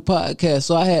Stand On The podcast,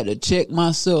 so I had to check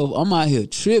myself. I'm out here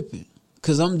tripping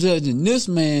because I'm judging this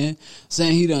man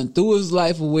saying he done threw his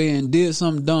life away and did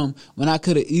something dumb when I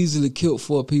could have easily killed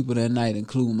 4 people that night,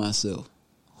 including myself.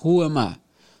 Who am I?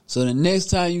 So the next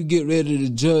time you get ready to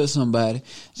judge somebody,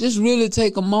 just really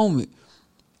take a moment.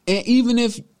 And even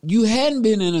if you hadn't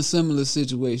been in a similar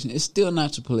situation, it's still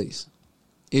not your place.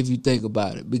 If you think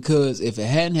about it, because if it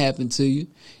hadn't happened to you,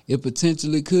 it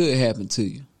potentially could happen to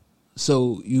you.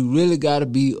 So you really got to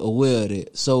be aware of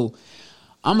that. So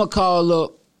I'm going to call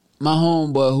up my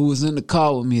homeboy who was in the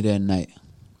car with me that night.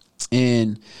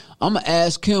 And I'm going to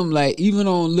ask him, like, even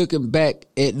on looking back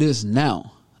at this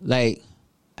now, like,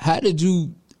 what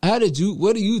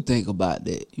do you think about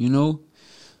that? You know,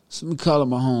 So let me call up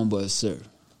my homeboy, sir.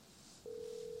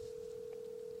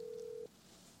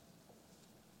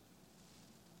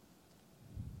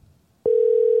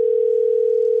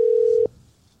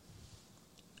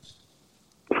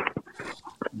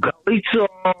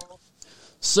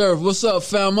 Sir, what's up,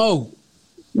 famo?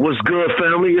 What's good,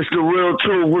 family? It's the real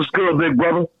truth. What's good, big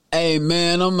brother? Hey,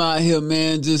 man, I'm out here,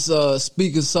 man, just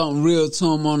speaking something real to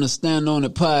him on the Stand On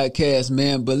It podcast,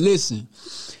 man. But listen,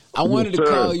 I wanted to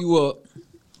call you up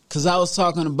because I was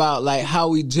talking about, like, how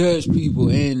we judge people.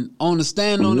 And on the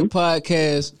Stand On It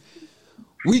podcast,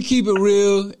 we keep it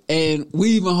real and we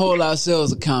even hold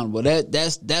ourselves accountable.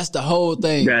 That's the whole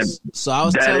thing. So I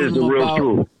was telling them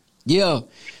about,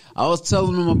 I was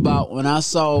telling them about when I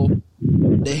saw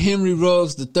the Henry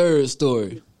Ruggs III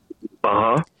story.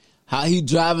 How he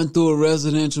driving through a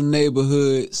residential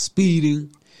neighborhood,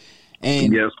 speeding,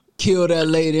 and killed that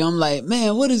lady. I'm like,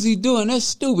 man, what is he doing? That's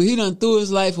stupid. He done threw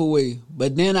his life away.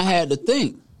 But then I had to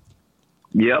think.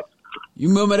 You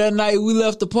remember that night we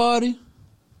left the party?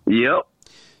 Yeah,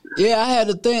 I had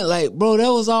to think, like, bro,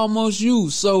 that was almost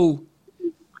you. So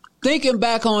thinking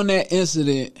back on that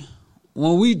incident,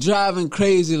 when we driving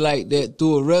crazy like that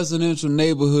through a residential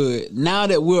neighborhood, now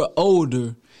that we're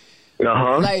older,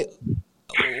 like,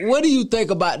 what do you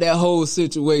think about that whole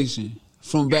situation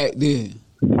from back then?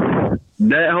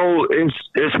 That whole,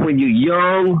 it's when you're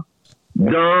young,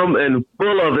 dumb, and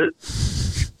full of it,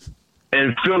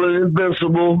 and feeling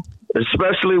invincible,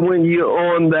 especially when you're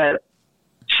on that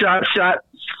shot,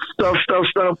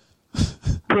 stuff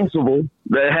principle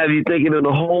that have you thinking in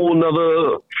a whole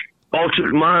nother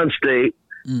altered mind state.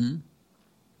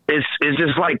 It's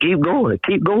just like, keep going.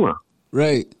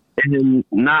 Right. And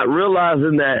not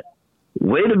realizing that,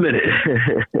 wait a minute.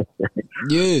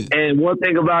 And one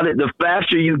thing about it, the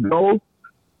faster you go,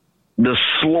 the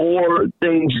slower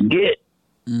things get.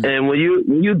 And when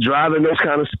you driving those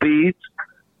kind of speeds,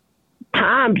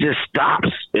 time just stops.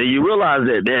 And you realize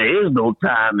that there is no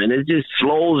time, and it just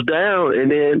slows down, and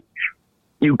then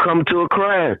you come to a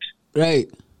crash.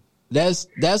 Right. That's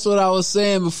what I was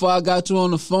saying before I got you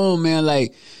on the phone, man.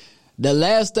 Like, the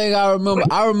last thing I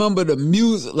remember the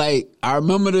music. Like, I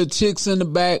remember the chicks in the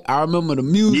back. I remember the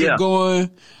music going.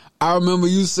 I remember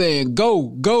you saying,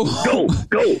 go.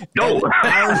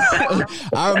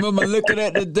 I remember looking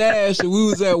at the dash, and we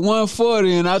was at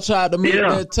 140, and I tried to make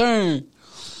that turn.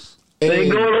 They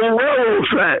go on the railroad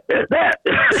track. That's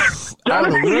that.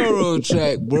 On the railroad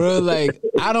track, bro. Like,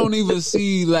 I don't even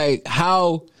see, like,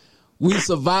 how we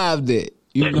survived it,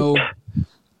 you know.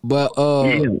 But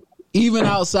even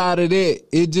outside of that,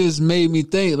 it just made me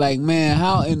think, like, man,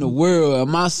 how in the world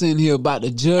am I sitting here about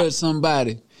to judge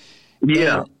somebody?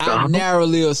 And I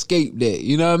narrowly escaped that.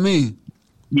 You know what I mean?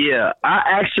 Yeah, I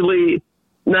actually,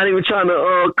 not even trying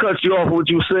to cut you off what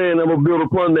you were saying, I'm going to build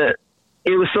upon that.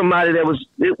 It was somebody that was,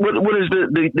 what is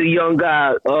the young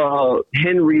guy,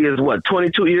 Henry is what,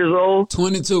 22 years old?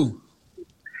 22.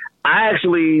 I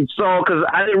actually saw, because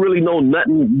I didn't really know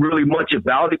nothing really much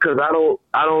about it, because I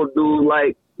don't do,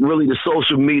 like, really the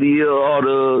social media or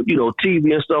the, you know,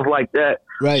 TV and stuff like that.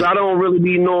 Right. So I don't really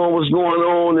be knowing what's going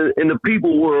on in the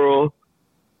people world,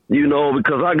 you know,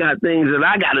 because I got things that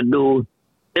I got to do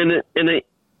in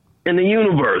the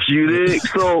universe, you dig?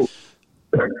 So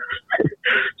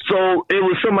it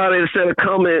was somebody that said a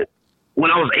comment, when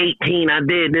I was 18, I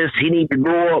did this, he need to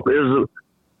grow up.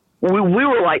 We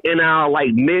were like in our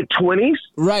like mid-20s.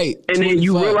 Right. And 25. Then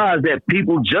you realize that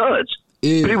people judge.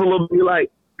 Yeah. People will be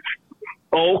like,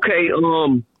 okay,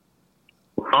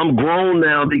 I'm grown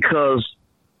now because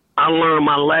I learned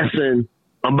my lesson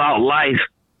about life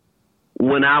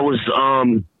when I was,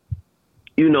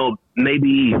 you know,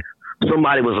 maybe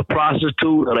somebody was a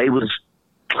prostitute or they was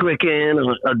tricking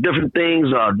or different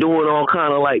things or doing all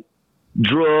kind of like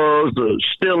drugs or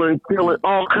stealing, killing,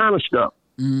 all kind of stuff.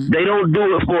 They don't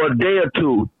do it for a day or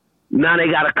two. Now they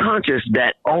got a conscience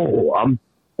that, oh, I'm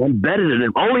better than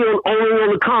them. Only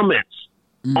on the comments.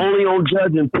 Only on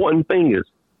judging, pointing fingers.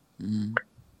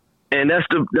 And that's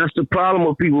the problem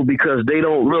with people, because they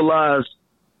don't realize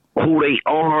who they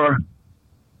are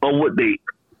or what they,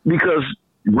 because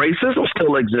racism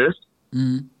still exists.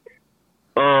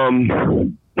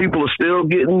 People are still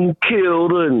getting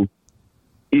killed, and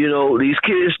you know, these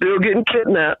kids still getting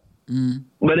kidnapped.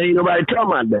 But ain't nobody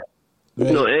talking about that. Right.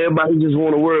 You know, everybody just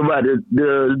want to worry about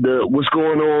the what's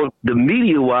going on, the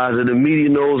media wise, and the media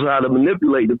knows how to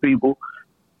manipulate the people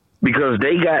because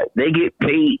they get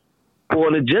paid for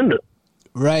an agenda.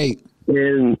 Right.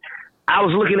 And I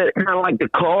was looking at kind of like the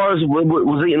cars.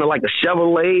 Was he in like a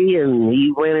Chevrolet, and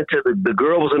he ran into the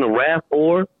girl was in a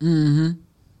RAV4.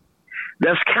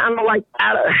 That's kind of like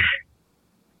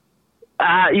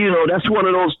that's one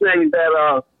of those things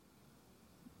that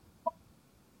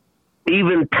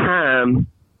even time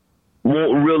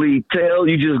won't really tell.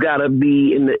 You just gotta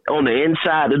be on the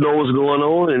inside to know what's going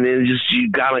on, and then you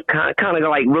gotta kind of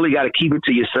like really gotta keep it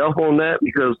to yourself on that,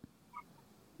 because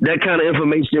that kind of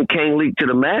information can't leak to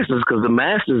the masses, because the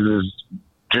masses is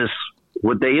just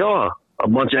what they are, a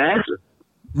bunch of asses.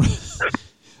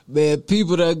 Man,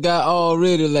 people that got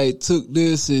already like took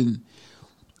this and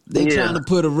they trying to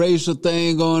put a racial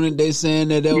thing on it. They saying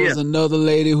that there was another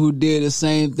lady who did the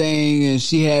same thing and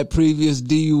she had previous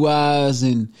DUIs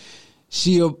and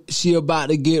she about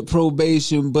to get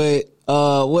probation. But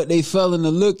what they failing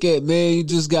to look at, man, you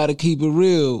just got to keep it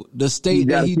real. The state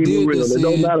that he did this in,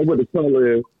 don't matter what the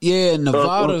color is. Yeah,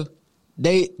 Nevada,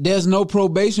 there's no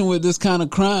probation with this kind of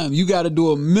crime. You got to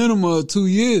do a minimum of 2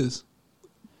 years.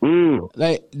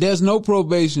 Like there's no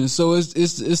probation, so it's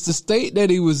the state that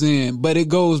he was in, but it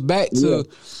goes back to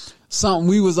something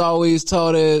we was always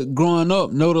taught as growing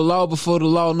up: know the law before the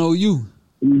law know you.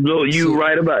 No, you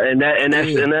right about it. that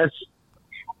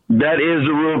is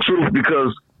the real truth,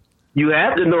 because you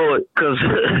have to know it, because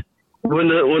when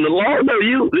the law know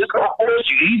you, it's gonna force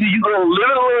you. Either you gonna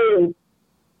learn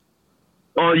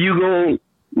or you gonna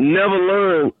never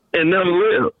learn and never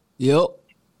live. Yep.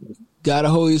 Gotta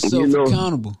hold yourself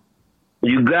accountable.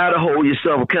 You gotta hold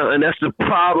yourself accountable. And that's the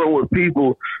problem with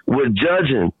people with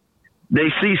judging.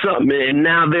 They see something and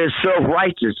now they're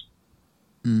self-righteous.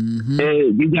 Mm-hmm.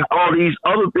 And you got all these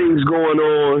other things going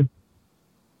on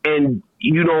and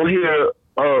you don't hear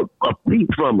a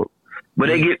peep from them. But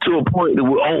they get to a point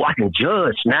where, I can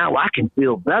judge. Now I can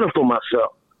feel better for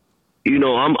myself. You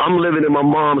know, I'm living in my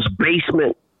mom's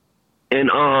basement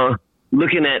and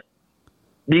looking at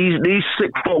these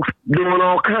sick folks doing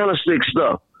all kind of sick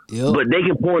stuff. Yep. But they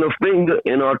can point a finger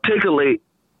and articulate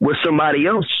what somebody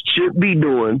else should be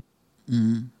doing.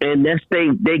 Mm-hmm. And that's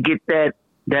they get that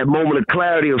moment of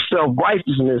clarity of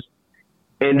self-righteousness,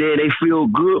 and then they feel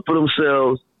good for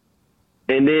themselves,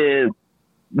 and then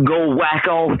go whack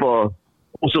off on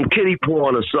some kiddie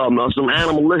porn or something, or some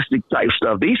animalistic type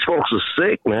stuff. These folks are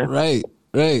sick, man. Right.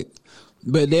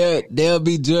 But they'll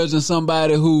be judging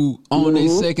somebody who on their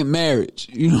second marriage.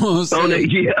 You know what I'm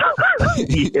saying?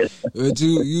 Yeah. But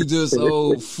you just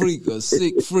old freak, a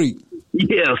sick freak.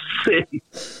 Yeah, sick.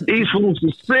 These fools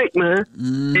are sick, man.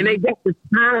 Mm. And they got the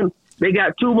time. They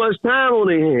got too much time on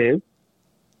their hands.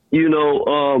 You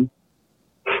know,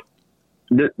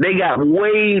 they got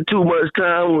way too much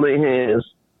time on their hands,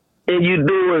 and you're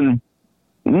doing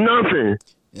nothing.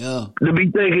 Yeah. To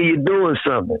be thinking you're doing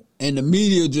something. And the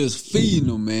media just feeding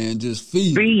them, man. Just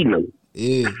feeding them.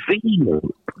 Yeah. Feeding them.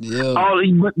 Yeah.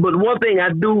 But one thing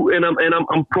I do, and I'm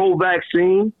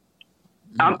pro-vaccine.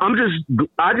 I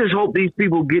just hope these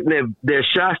people getting their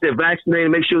shots, they're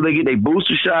vaccinated, make sure they get their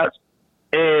booster shots.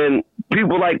 And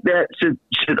people like that should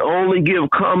only give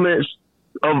comments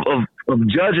of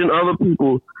judging other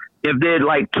people if they're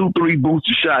like 2-3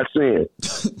 booster shots in.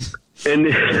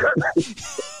 And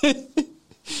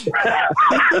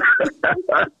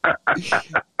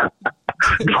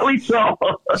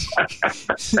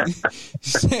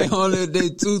Say only if they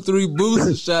 2-3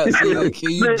 booster shots in.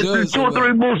 Can you judge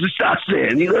 2-3 booster shots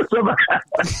in? You know somebody?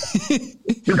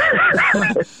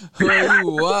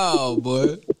 You wild,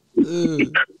 boy.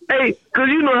 Hey, cause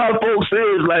you know how folks say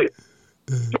is like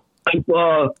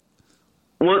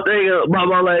one thing about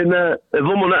my life now. If I'm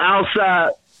on the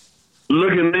outside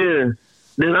looking in,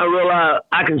 then I realize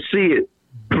I can see it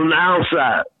from the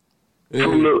outside,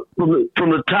 from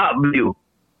the top view.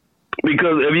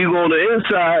 Because if you go on the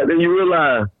inside, then you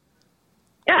realize,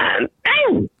 God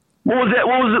dang, what was that?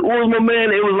 What was my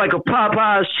man? It was like a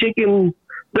Popeye's chicken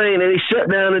thing that they shut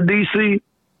down in D.C.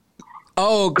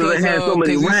 Oh, because they had so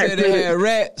many rats. Said they had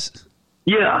rats.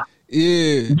 Yeah.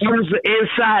 Yeah. That was the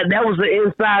inside. That was the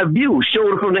inside view,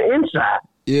 showed it from the inside.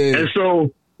 Yeah. And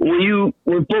so when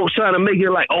folks trying to make it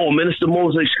like, oh man, it's the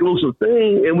most exclusive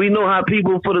thing, and we know how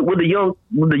people with the young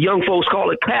folks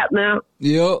call it cap now.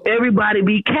 Yep. Everybody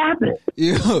be capping.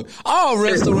 Yeah. All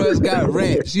restaurants got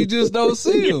rats. You just don't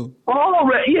see them. All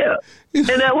right, yeah. And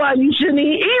that's why you shouldn't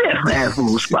even eat at fast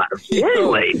food spots.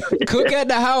 Anyway. Cook at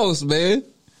the house, man.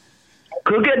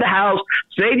 Cook at the house.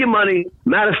 Save your money.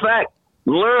 Matter of fact,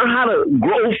 learn how to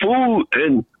grow food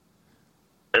and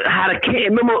how to can.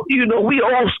 Remember, you know, we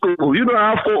old school. You know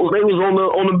how folks, they was on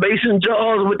the mason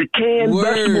jars with the canned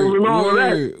vegetables and all of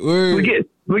that.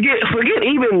 Forget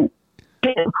even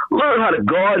learn how to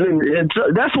garden, and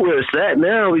that's where it's at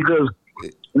now, because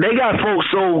they got folks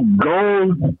so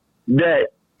gone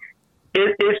that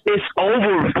it's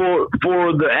over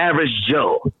for the average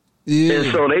Joe. Yeah.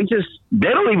 And so they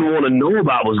don't even want to know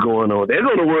about what's going on. They're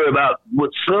going to worry about what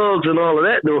Suggs and all of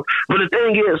that do. But the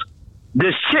thing is,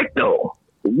 this chick though,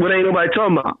 what ain't nobody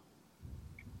talking about?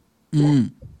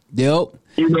 Yep.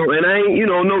 You know, and I ain't, you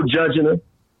know, no judging her.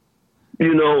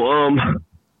 You know,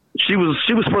 she was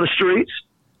for the streets.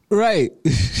 Right.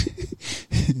 She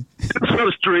was for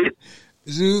the streets.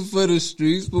 She was for the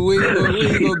streets, but we ain't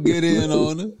gonna get in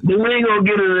on her. But we ain't gonna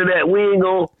get into that. We ain't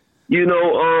gonna, you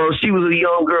know, she was a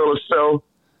young girl herself.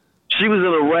 She was in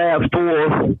a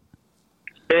RAV4,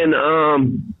 and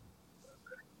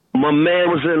my man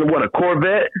was in a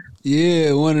Corvette.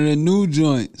 Yeah, one of the new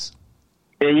joints.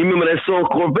 And you remember that song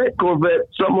Corvette,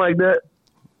 something like that?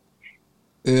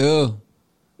 Yeah.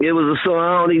 It was a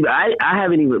song I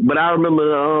haven't even, but I remember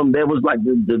that was like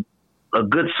a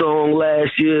good song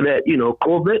last year that, you know,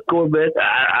 Corvette.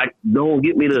 I don't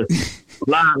get me to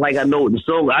lie like I know the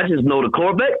song. I just know the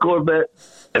Corvette.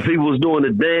 And people was doing the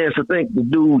dance, I think the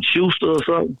dude Schuster or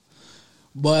something.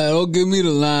 Boy, don't give me the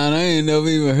line. I ain't never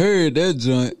even heard that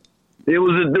joint. It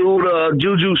was a dude,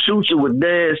 Juju Schuster, would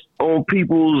dance on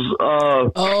people's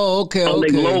okay. their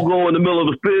logo in the middle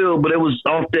of the field, but it was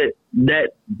off that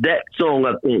song,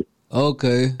 I think.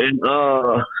 Okay. And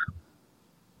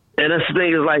that's the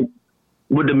thing is like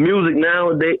with the music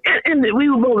nowadays, and we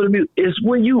were both in the music. It's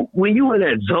when you in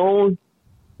that zone,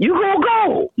 you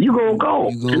gonna go.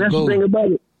 And that's the thing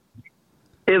about it.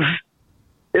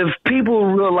 If people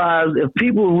realize, it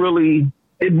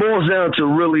boils down to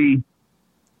really,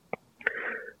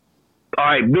 all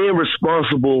right, being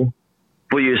responsible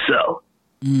for yourself,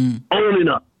 owning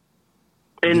up,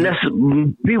 and that's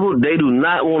people. They do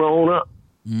not want to own up.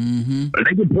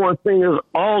 They can point fingers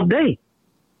all day.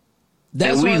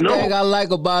 That's one thing I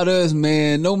like about us,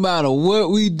 man. No matter what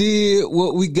we did,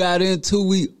 what we got into,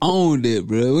 we owned it,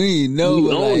 bro. We ain't know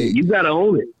like you gotta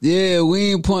own it. Yeah,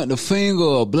 we ain't pointing the finger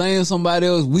or blame somebody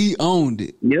else. We owned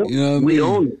it. Yep. You know what I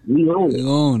mean? We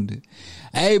owned it.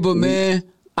 Hey, but man,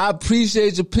 I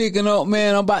appreciate you picking up,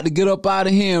 man. I'm about to get up out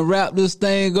of here and wrap this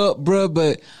thing up, bro.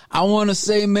 But I want to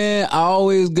say, man, I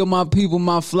always give my people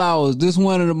my flowers. This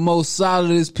one of the most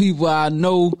solidest people I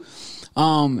know.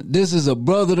 This is a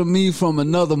brother to me from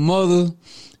another mother.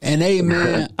 And hey,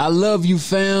 man, I love you,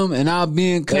 fam, and I'll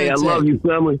be in contact. Hey, I love you,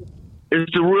 family.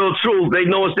 It's the real truth. They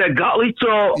know it's that Godly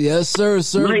Talk. Yes, sir,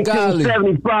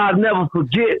 1975, never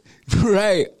forget.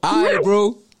 Right. All right,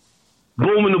 bro.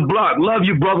 Boom in the block. Love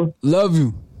you, brother. Love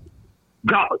you.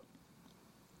 God.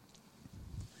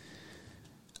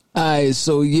 Alright,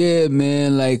 so yeah,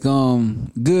 man, like,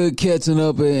 good catching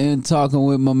up and talking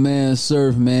with my man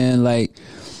Surf, man. Like,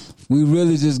 we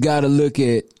really just gotta look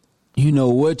at, you know,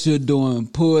 what you're doing.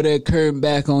 Pull that curtain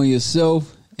back on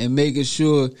yourself and making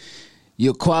sure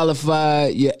you're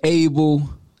qualified, you're able,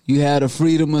 you had a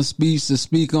freedom of speech to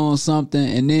speak on something.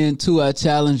 And then, too, I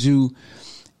challenge you,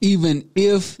 even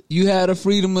if you had a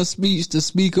freedom of speech to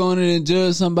speak on it and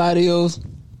judge somebody else,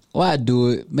 why do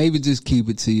it? Maybe just keep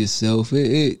it to yourself,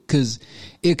 because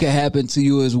it could happen to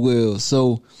you as well.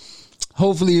 So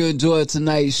hopefully you enjoyed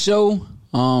tonight's show.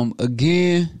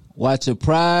 Again, watch your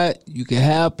pride. You can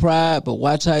have pride, but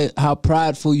watch how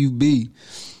prideful you be.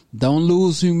 Don't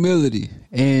lose humility.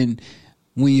 And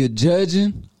when you're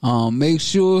judging, make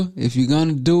sure if you're going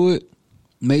to do it,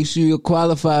 make sure you're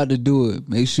qualified to do it.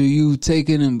 Make sure you take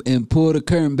it and pull the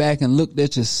curtain back and look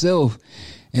at yourself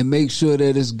and make sure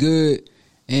that it's good.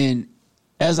 And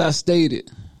as I stated,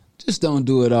 just don't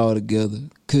do it all together,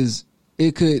 because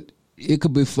it could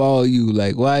befall you.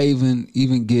 Like, why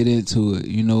even get into it?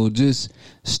 You know, just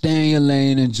stay in your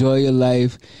lane, enjoy your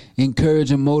life,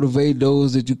 encourage and motivate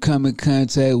those that you come in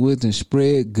contact with, and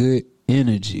spread good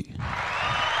energy.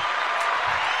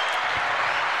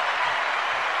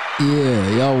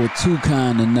 Yeah, y'all were too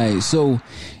kind tonight. So,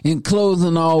 in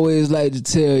closing, I always like to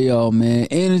tell y'all, man,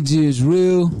 energy is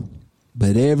real,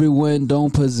 but everyone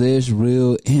don't possess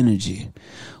real energy.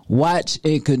 Watch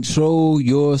and control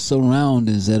your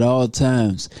surroundings at all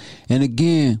times. And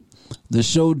again, the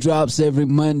show drops every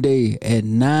Monday at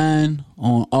 9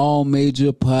 on all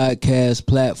major podcast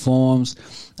platforms.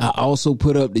 I also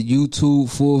put up the YouTube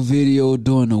full video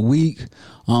during the week.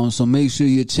 So make sure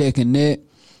you're checking that.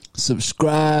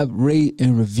 Subscribe, rate,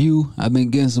 and review. I've been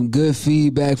getting some good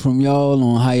feedback from y'all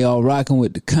on how y'all rocking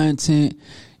with the content.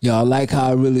 Y'all like how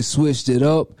I really switched it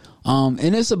up.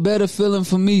 And it's a better feeling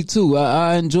for me too.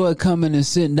 I enjoy coming and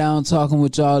sitting down talking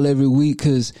with y'all every week,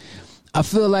 because I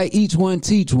feel like each one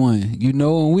teach one, you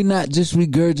know, and we're not just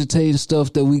regurgitating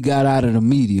stuff that we got out of the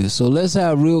media. So let's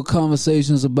have real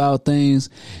conversations about things,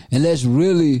 and let's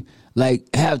really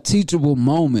like have teachable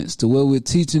moments to where we're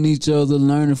teaching each other,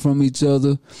 learning from each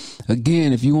other.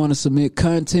 Again, if you want to submit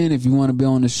content, if you want to be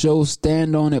on the show,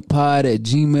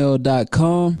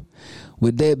 standonitpod@gmail.com.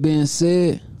 With that being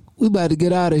said, we about to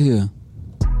get out of here.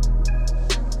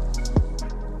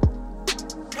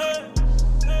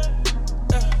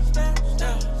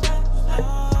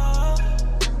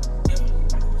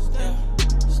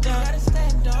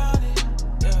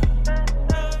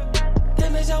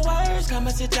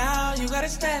 Sit down, you gotta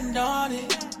stand on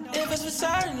it. If it's for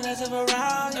certain, let's have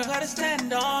around, you gotta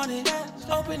stand on it.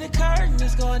 Open the curtain,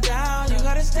 it's going down, you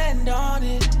gotta stand on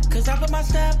it. Cause I put my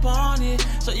stamp on it,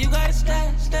 so you gotta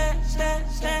stand. You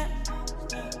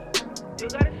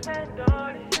gotta stand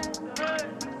on it.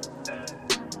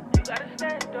 You gotta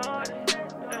stand on it.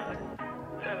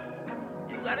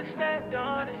 You gotta stand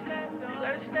on it. You gotta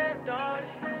stand on it.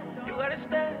 You gotta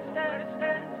stand.